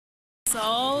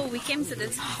So we came to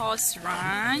this horse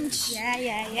ranch.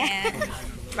 And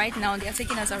right now they are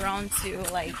taking us around to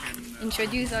like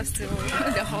introduce us to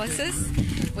the horses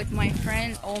with my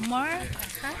friend Omar.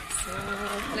 So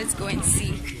let's go and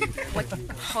see what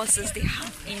horses they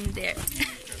have in there.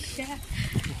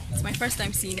 It's my first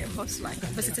time seeing a horse ranch,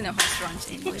 visiting a horse ranch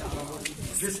anyway.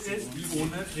 This is the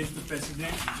owner, is the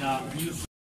president. He used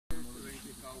to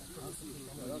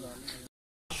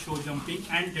show jumping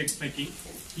and dead pecking.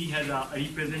 He has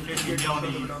represented India on the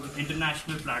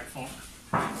international platform.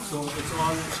 So it's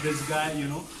all this guy, you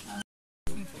know.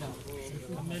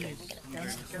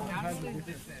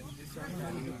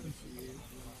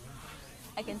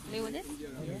 I can play with it.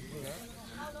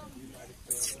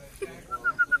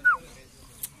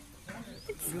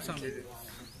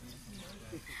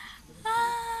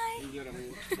 Hi.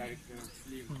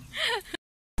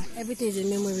 Everything is a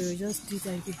memory. We just do it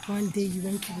like one day you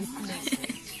went to this place.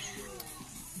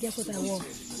 Guess what I wore? A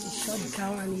short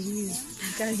gown and a heel. You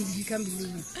can't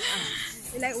believe it.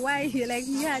 You're like, why? You're like,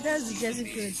 yeah, that's just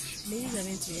good. Ladies are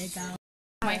meant to wear gown.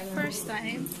 My first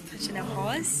time touching a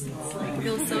horse. It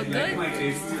feels so good.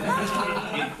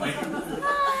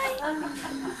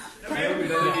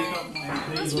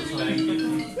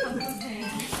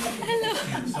 Hello.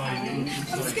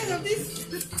 I'm scared of this.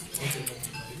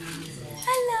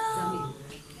 Hello.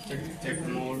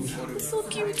 So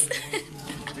cute.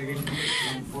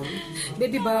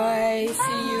 Baby boy,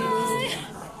 see you.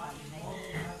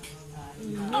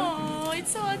 Oh,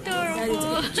 it's so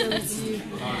adorable. It's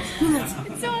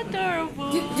so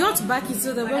adorable. Do you want to back it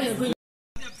so that when you're going?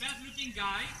 The best looking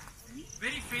guy,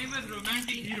 very famous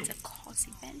romantic hero. It's a course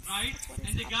event. Right?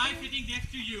 And the guy sitting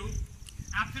next to you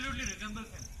absolutely resembles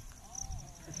him.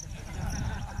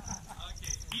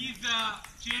 Okay. He's the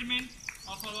chairman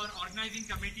of our organizing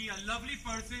committee, a lovely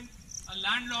person, a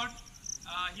landlord.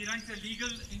 He runs a legal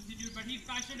institute, but he's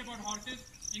passionate about horses.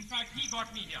 In fact, he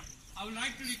got me here. I would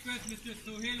like to request Mr.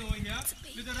 Sohail over here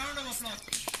with a round of applause.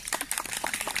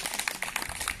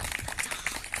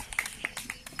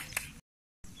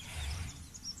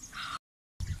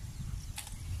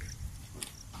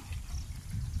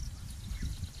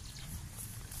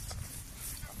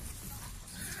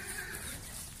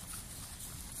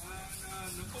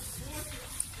 Number 4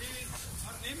 is,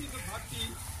 her name is Bhakti.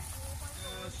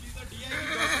 She's a DIG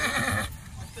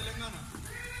of Telangana.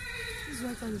 This is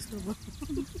what I'm slow.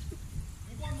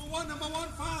 Move on, number 1,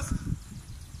 fast.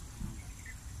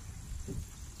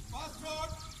 Fast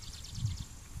trot.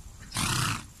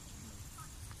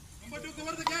 Number 2,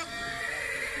 cover the gap.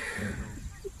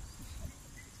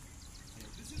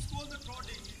 This is called the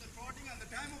trotting. In the trotting, at the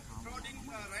time of trotting,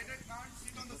 rider can't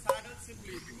sit on the saddle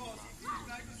simply because if you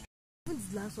try to What's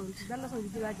the last one? That last one you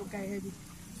feel like okay, I heard it.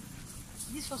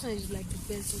 This first one is like the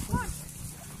best so far.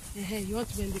 Hey, you want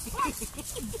to bend it?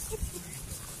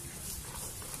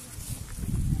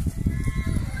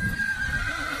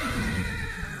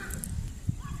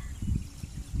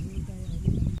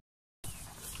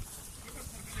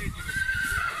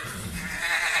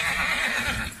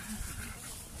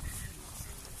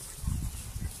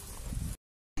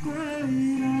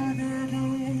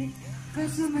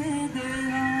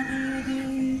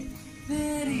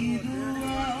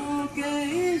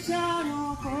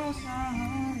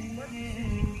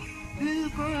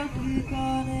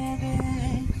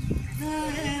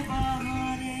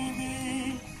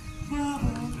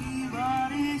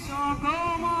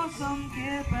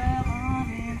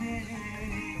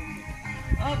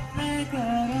 अपने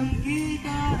करम की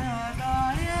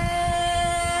तारागाए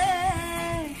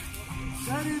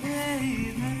कर दे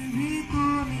इधर भी तू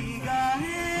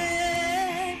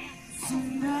निगाहें सुन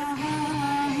रहा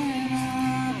है ना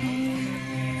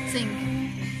Sing.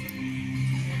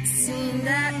 सुन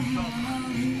रहा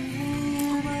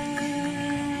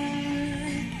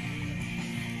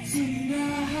सुन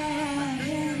रहा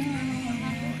है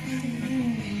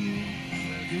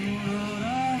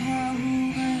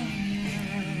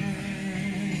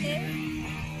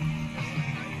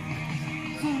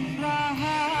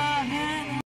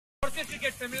horses to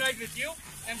get familiarized with you.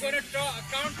 I'm going to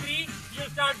count 3. You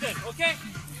start then, okay?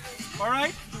 All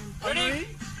right? Ready?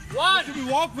 1. You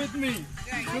walk with me.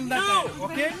 Till that time,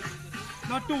 okay?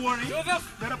 Not to worry.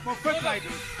 Joseph. They're a perfect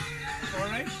riders. All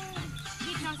right?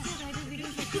 He trusted riders. We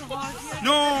don't take the horse.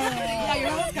 No. Yeah,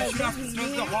 your horse can Trust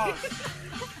the horse.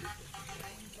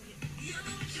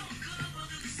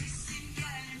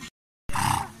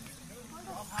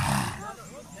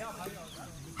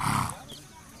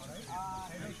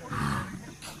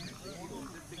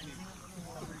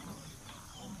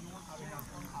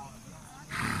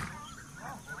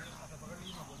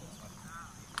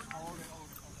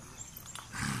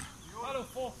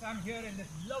 folks, I'm here in this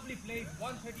lovely place,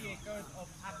 130 acres of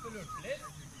absolute bliss,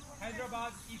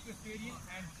 Hyderabad Equestrian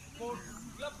and Sports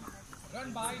Club,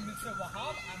 run by Mr.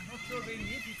 Wahab. I'm not sure where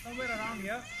he is. He's somewhere around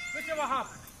here. Mr. Wahab.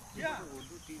 Yeah.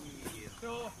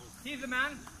 So he's the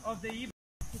man of the evening.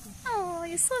 Oh,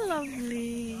 you're so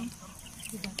lovely.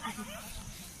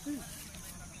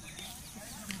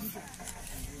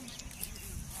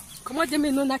 Come on,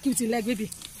 them no knock you to leg,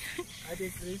 baby. I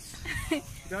did Chris.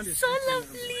 So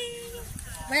lovely.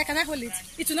 Why can I hold it?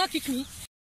 It will not kick me.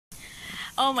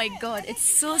 Oh my god,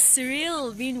 it's so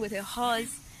surreal being with a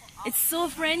horse. It's so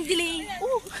friendly.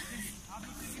 Ooh.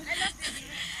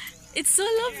 It's so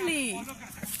lovely.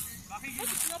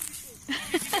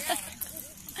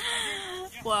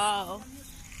 Wow.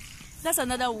 That's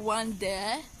another one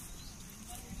there.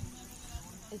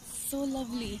 It's so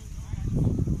lovely.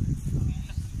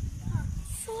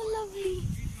 So lovely.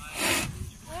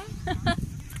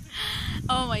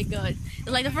 Oh my god. It's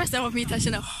like the first time of me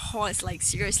touching a horse, like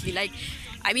seriously. Like,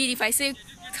 I mean, if I say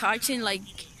touching, like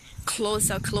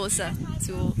closer to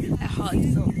a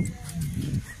horse. So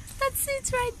that's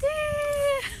it right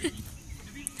there.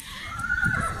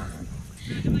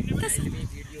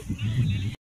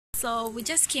 So we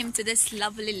just came to this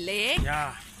lovely lake.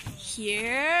 Yeah.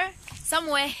 Here,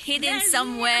 somewhere hidden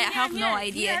somewhere. I have no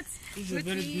idea. This is a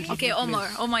very beautiful Okay,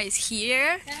 place. Omar is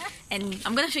here, and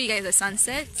I'm gonna show you guys the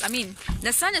sunset. I mean,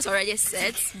 the sun is already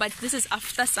set, but this is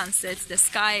after sunset. The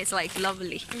sky is like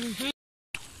lovely.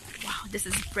 Wow, this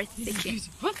is breathtaking.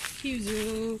 What?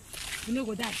 You no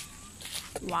go die.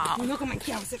 Wow. You no come and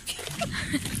kill yourself.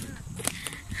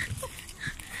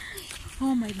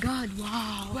 Oh my god,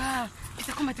 wow. Wow. If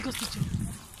I come and take us picture.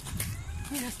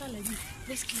 Yeah, stand like this.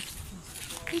 Let's click.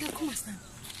 You come and stand.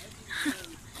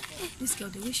 This girl,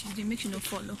 the way she's doing makes you not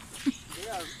follow.